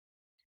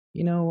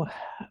 You know,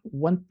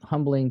 one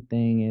humbling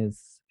thing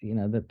is,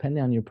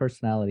 depending on your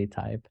personality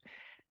type,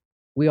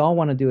 we all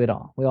want to do it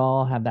all. We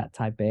all have that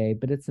type A,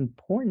 but it's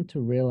important to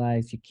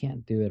realize you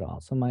can't do it all.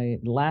 So my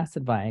last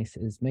advice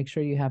is make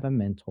sure you have a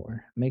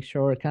mentor. Make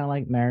sure, kind of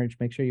like marriage,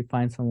 make sure you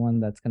find someone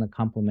that's going to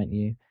complement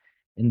you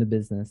in the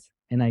business.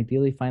 And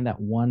ideally find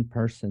that one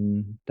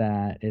person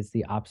that is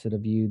the opposite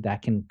of you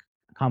that can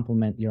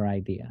complement your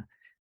idea.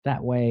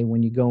 That way,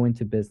 when you go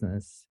into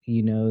business,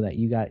 you know that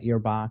you got your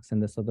box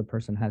and this other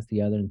person has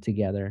the other, and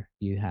together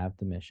you have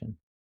the mission.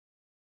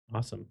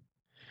 Awesome.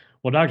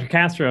 Well, Dr.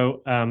 Castro,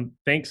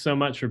 thanks so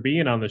much for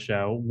being on the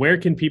show. Where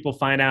can people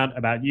find out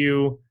about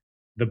you,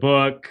 the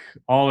book,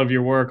 all of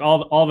your work,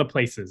 all the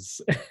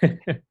places?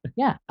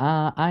 Yeah,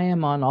 I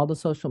am on all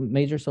the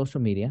major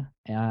social media.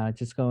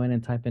 Just go in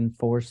and type in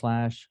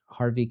 /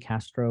 Harvey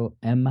Castro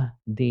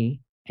MD,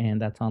 and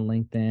that's on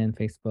LinkedIn,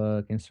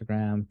 Facebook,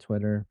 Instagram,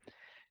 Twitter.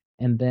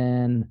 And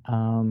then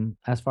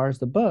as far as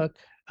the book,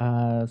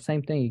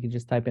 same thing. You can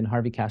just type in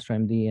Harvey Castro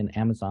MD in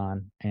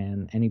Amazon,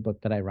 and any book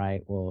that I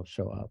write will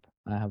show up.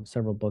 I have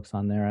several books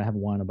on there. I have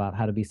one about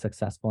how to be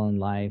successful in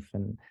life,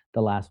 and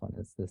the last one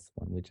is this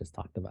one we just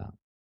talked about.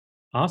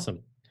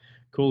 Awesome.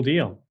 Cool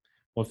deal.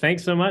 Well,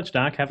 thanks so much,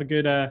 Doc. Have a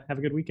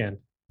good weekend.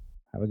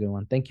 Have a good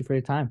one. Thank you for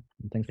your time,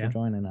 and thanks for Yeah.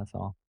 joining us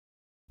all.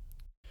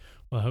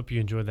 Well, I hope you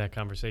enjoyed that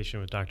conversation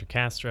with Dr.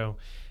 Castro.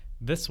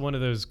 This one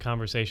of those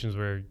conversations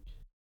where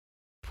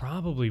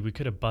probably we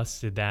could have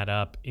busted that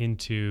up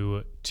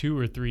into 2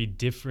 or 3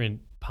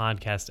 different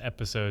podcast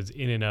episodes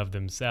in and of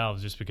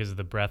themselves just because of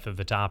the breadth of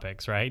the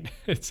topics, right?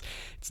 It's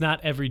not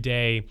every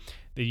day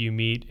that you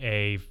meet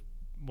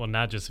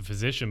not just a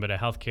physician, but a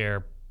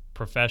healthcare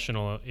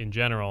professional in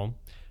general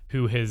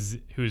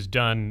who's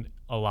done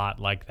a lot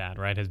like that,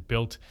 right? Has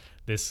built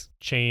this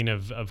chain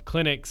of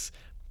clinics,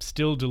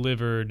 still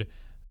delivered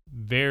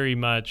very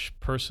much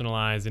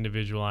personalized,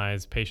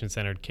 individualized,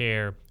 patient-centered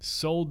care,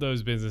 sold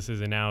those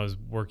businesses, and now is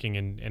working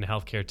in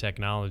healthcare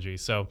technology.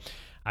 So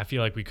I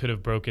feel like we could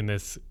have broken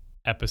this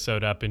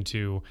episode up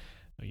into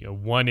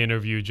one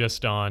interview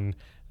just on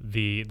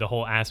the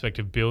whole aspect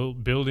of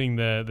building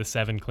the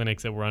 7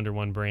 clinics that were under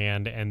one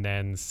brand and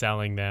then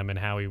selling them, and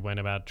how he went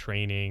about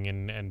training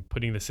and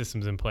putting the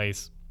systems in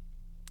place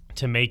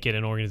to make it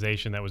an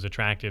organization that was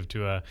attractive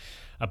to a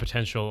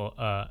potential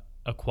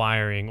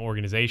acquiring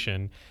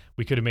organization.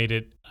 We could have made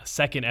it a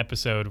second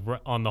episode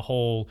on the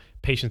whole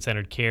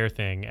patient-centered care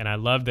thing. And I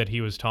love that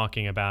he was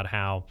talking about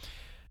how,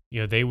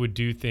 they would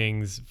do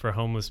things for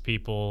homeless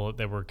people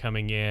that were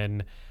coming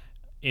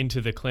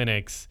into the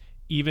clinics,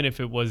 even if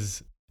it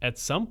was at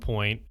some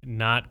point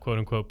not quote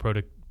unquote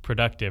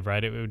productive,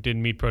 right? It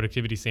didn't meet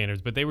productivity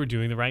standards, but they were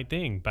doing the right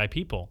thing by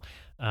people.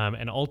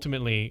 And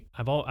ultimately,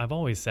 I've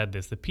always said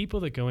this: the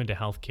people that go into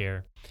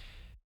healthcare,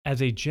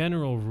 as a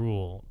general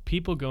rule,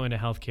 people go into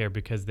healthcare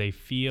because they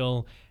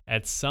feel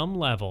at some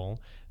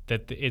level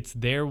that it's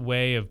their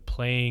way of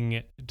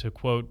playing, to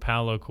quote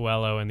Paulo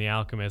Coelho and The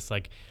Alchemist,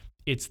 like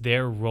it's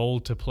their role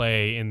to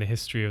play in the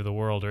history of the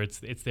world, or it's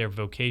their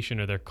vocation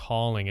or their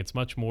calling. It's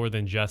much more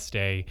than just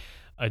a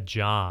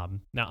job.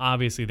 Now,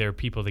 obviously, there are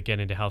people that get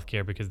into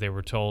healthcare because they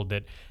were told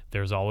that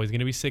there's always going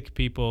to be sick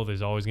people,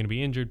 there's always going to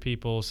be injured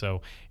people,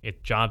 so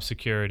it's job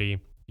security.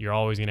 You're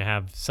always going to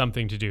have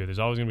something to do. There's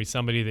always going to be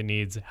somebody that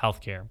needs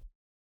healthcare.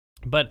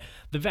 But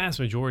the vast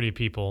majority of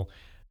people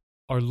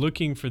are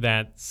looking for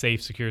that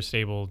safe, secure,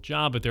 stable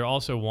job, but they're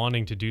also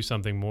wanting to do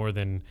something more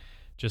than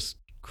just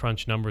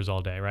crunch numbers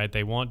all day, right?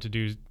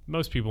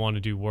 Most people want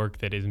to do work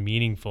that is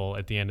meaningful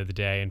at the end of the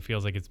day and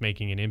feels like it's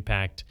making an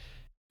impact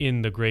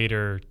in the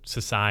greater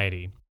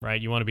society,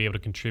 right? You want to be able to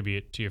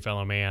contribute to your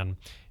fellow man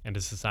and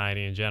to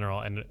society in general.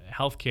 And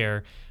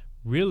healthcare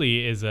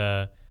really is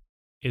a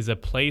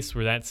place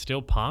where that's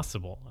still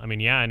possible. I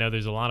mean, yeah, I know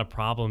there's a lot of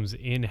problems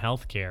in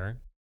healthcare,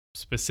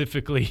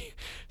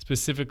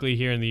 specifically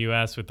here in the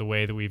US with the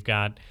way that we've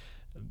got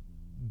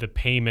the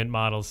payment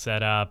model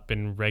set up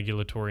and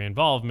regulatory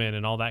involvement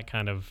and all that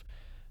kind of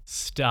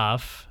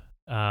stuff,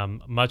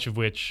 much of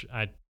which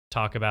I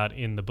talk about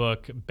in the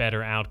book,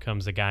 Better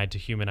Outcomes, A Guide to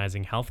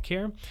Humanizing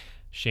Healthcare.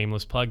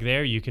 Shameless plug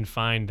there. You can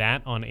find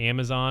that on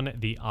Amazon.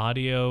 The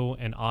audio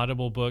and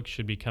Audible book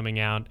should be coming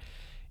out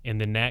in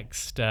the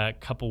next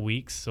couple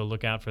weeks, so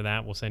look out for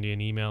that. We'll send you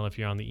an email if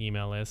you're on the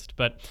email list.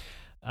 But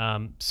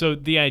so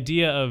the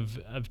idea of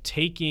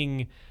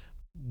taking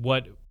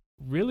what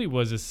really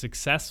was a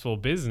successful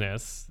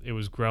business, it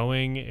was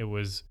growing, it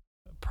was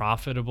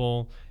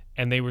profitable,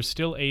 and they were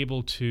still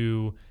able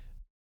to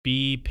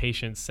be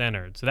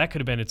patient-centered. So that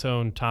could have been its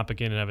own topic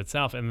in and of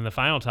itself. And then the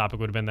final topic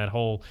would have been that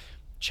whole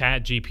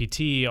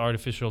ChatGPT,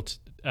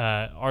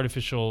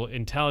 artificial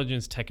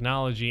intelligence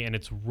technology, and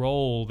its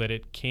role that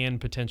it can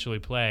potentially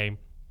play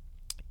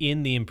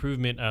in the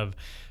improvement of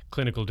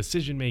clinical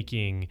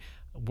decision-making,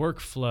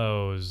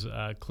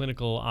 workflows,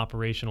 clinical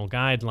operational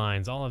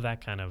guidelines, all of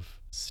that kind of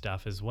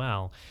stuff as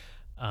well.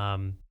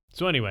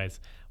 So anyways,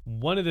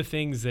 one of the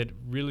things that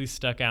really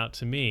stuck out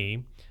to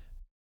me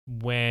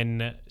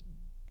when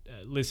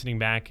listening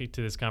back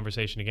to this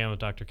conversation again with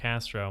Dr.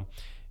 Castro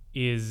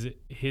is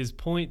his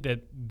point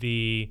that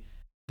the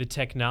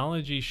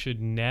technology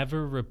should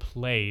never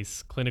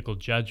replace clinical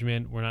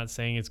judgment. We're not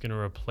saying it's going to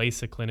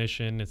replace a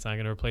clinician. It's not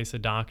going to replace a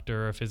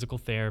doctor, a physical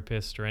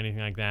therapist, or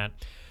anything like that.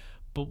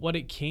 But what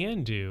it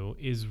can do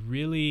is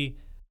really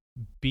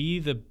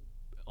be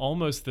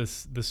almost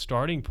the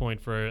starting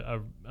point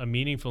for a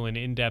meaningful and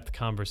in-depth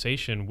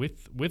conversation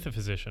with a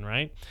physician,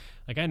 right?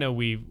 Like I know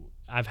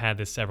I've had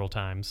this several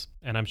times,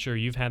 and I'm sure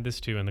you've had this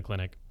too in the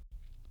clinic.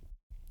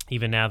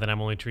 Even now that I'm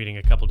only treating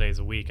a couple days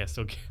a week, I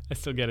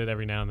still get it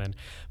every now and then.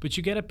 But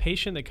you get a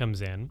patient that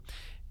comes in,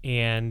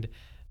 and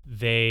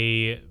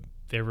they're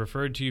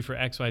referred to you for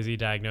XYZ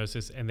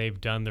diagnosis, and they've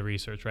done the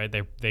research, right?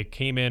 They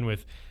came in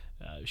with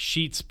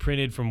sheets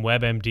printed from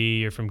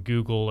WebMD or from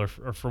Google or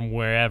from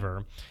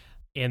wherever,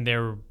 and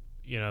they're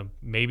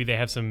maybe they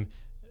have some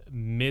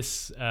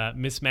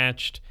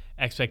mismatched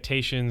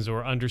expectations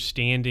or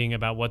understanding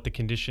about what the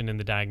condition and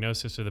the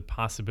diagnosis or the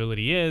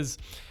possibility is.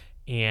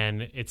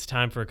 and it's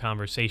time for a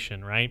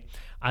conversation, right?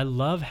 I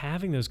love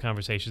having those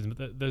conversations,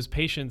 but those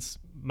patients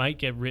might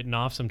get written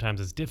off sometimes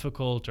as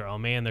difficult, or, oh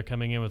man, they're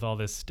coming in with all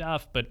this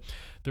stuff. But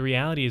the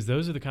reality is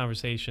those are the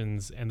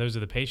conversations and those are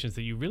the patients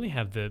that you really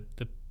have the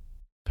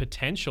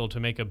potential to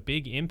make a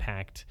big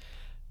impact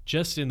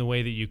just in the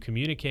way that you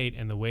communicate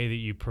and the way that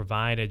you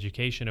provide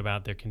education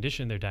about their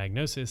condition, their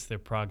diagnosis, their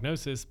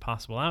prognosis,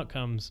 possible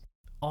outcomes,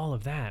 all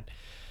of that.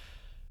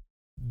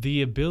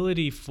 The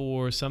ability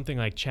for something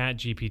like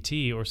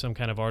ChatGPT or some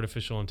kind of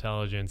artificial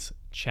intelligence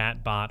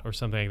chatbot or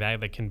something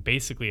like that can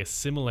basically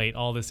assimilate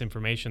all this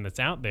information that's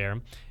out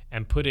there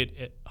and put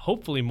it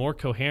hopefully more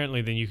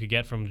coherently than you could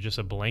get from just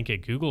a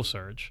blanket Google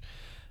search,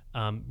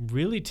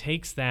 really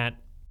takes that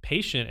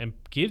patient and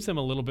gives them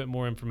a little bit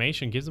more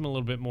information, gives them a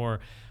little bit more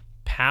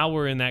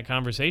power in that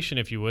conversation,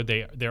 if you would.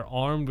 They're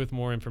armed with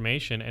more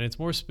information, and it's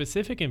more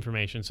specific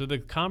information. So the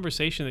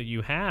conversation that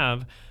you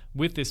have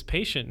with this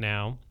patient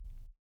now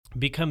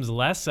becomes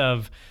less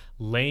of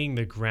laying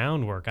the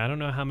groundwork. I don't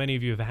know how many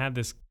of you have had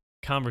this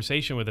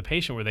conversation with a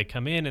patient where they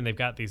come in and they've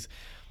got these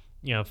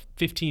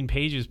 15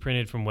 pages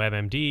printed from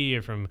WebMD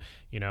or from,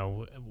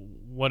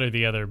 what are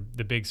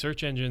the big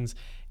search engines,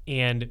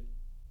 and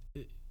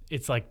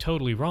it's like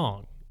totally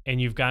wrong. And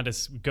you've got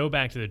to go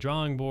back to the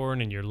drawing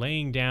board and you're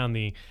laying down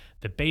the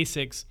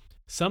basics.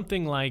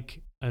 Something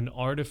like an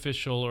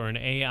artificial or an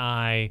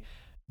AI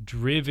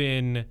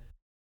driven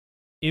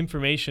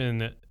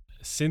information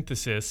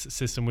synthesis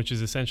system, which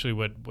is essentially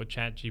what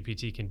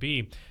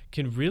ChatGPT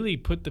can really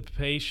put the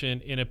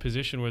patient in a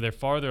position where they're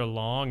farther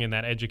along in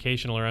that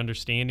educational or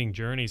understanding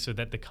journey, so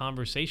that the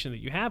conversation that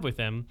you have with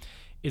them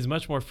is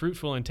much more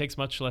fruitful and takes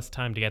much less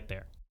time to get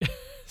there.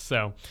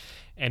 So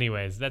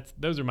anyways,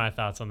 those are my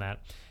thoughts on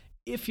that.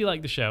 If you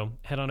like the show,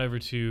 head on over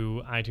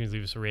to iTunes,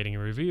 leave us a rating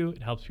and review.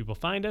 It helps people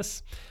find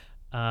us.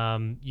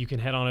 You can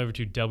head on over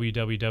to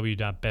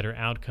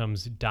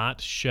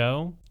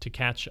www.betteroutcomes.show to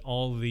catch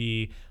all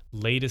the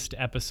latest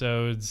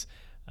episodes,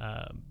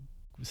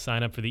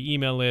 sign up for the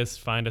email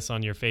list, find us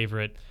on your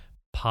favorite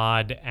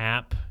pod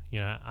app,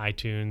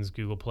 iTunes,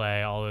 Google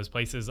Play, all those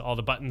places. All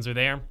the buttons are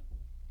there.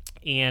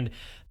 And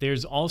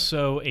there's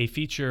also a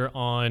feature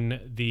on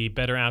the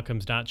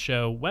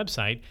betteroutcomes.show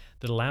website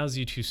that allows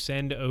you to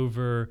send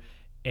over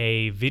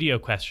a video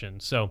question.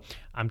 So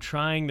I'm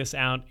trying this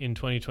out in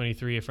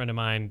 2023. A friend of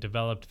mine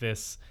developed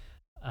this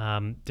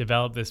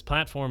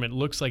platform. It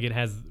looks like it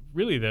has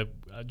really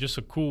just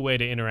a cool way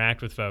to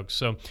interact with folks.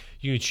 So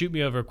you can shoot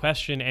me over a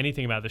question,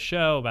 anything about the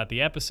show, about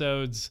the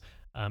episodes,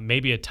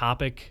 maybe a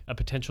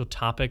potential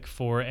topic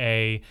for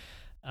a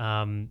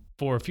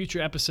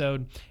future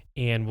episode,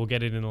 and we'll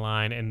get it in the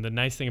line. And the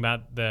nice thing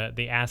about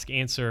the Ask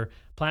Answer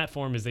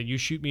platform is that you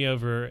shoot me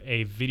over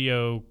a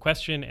video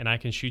question and I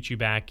can shoot you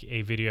back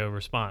a video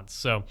response.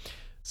 So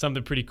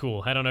something pretty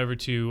cool. Head on over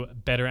to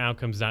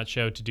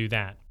betteroutcomes.show to do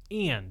that.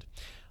 And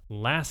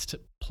last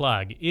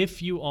plug,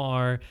 if you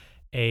are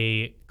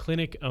a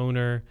clinic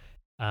owner,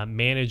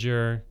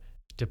 manager,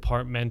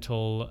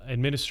 departmental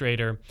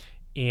administrator,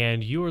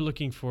 and you are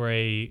looking for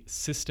a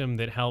system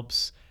that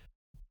helps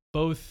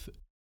both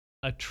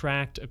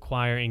attract,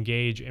 acquire,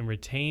 engage, and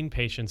retain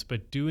patients,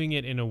 but doing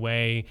it in a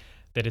way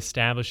that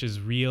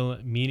establishes real,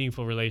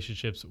 meaningful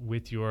relationships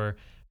with your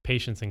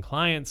patients and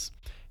clients,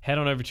 head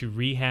on over to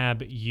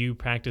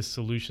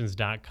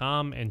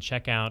rehabUpracticeSolutions.com and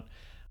check out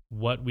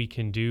what we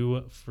can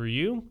do for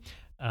you.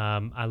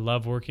 I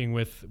love working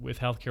with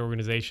healthcare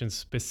organizations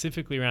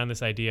specifically around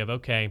this idea of,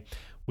 okay,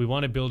 we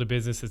want to build a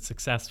business that's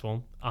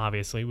successful,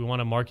 obviously. We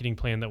want a marketing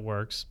plan that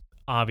works,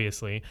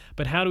 obviously.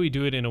 But how do we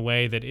do it in a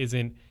way that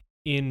isn't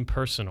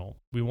impersonal?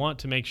 We want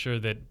to make sure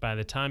that by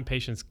the time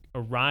patients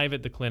arrive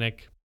at the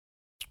clinic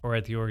or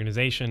at the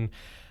organization,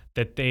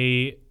 that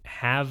they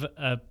have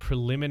a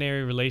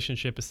preliminary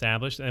relationship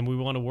established, and we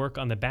want to work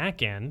on the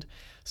back end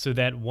so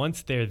that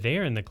once they're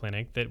there in the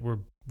clinic, that we're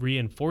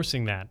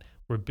reinforcing that.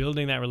 We're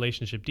building that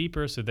relationship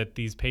deeper so that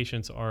these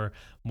patients are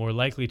more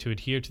likely to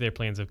adhere to their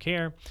plans of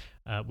care,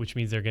 which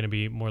means they're going to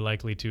be more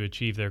likely to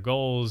achieve their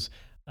goals,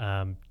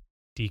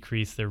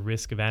 decrease their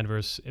risk of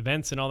adverse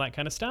events and all that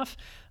kind of stuff.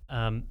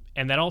 And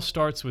that all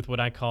starts with what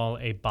I call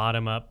a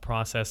bottom-up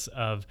process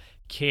of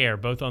care,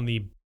 both on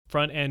the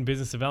front end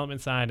business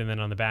development side and then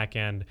on the back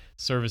end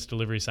service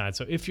delivery side.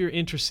 So if you're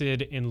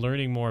interested in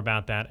learning more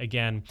about that,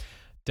 again,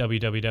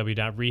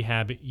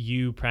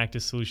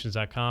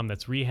 www.rehabUpracticeSolutions.com.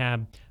 That's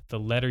rehab, the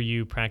letter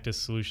U,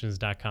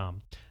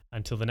 practicesolutions.com.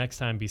 Until the next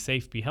time, be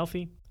safe, be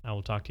healthy. I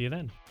will talk to you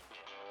then.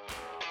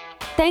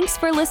 Thanks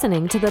for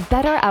listening to the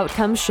Better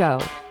Outcomes Show,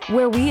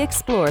 where we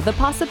explore the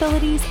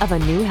possibilities of a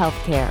new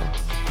healthcare.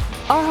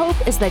 Our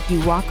hope is that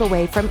you walk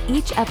away from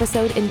each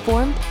episode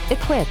informed,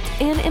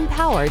 equipped, and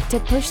empowered to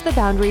push the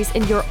boundaries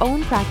in your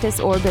own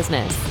practice or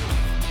business.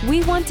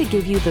 We want to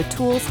give you the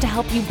tools to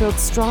help you build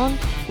strong,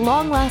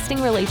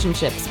 long-lasting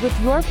relationships with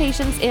your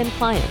patients and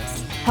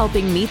clients,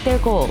 helping meet their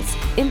goals,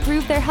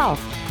 improve their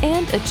health,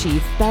 and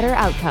achieve better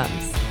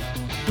outcomes.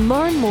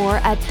 Learn more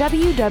at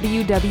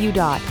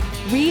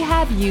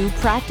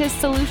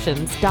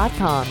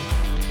www.rehabUpracticeSolutions.com.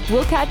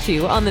 We'll catch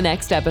you on the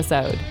next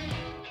episode.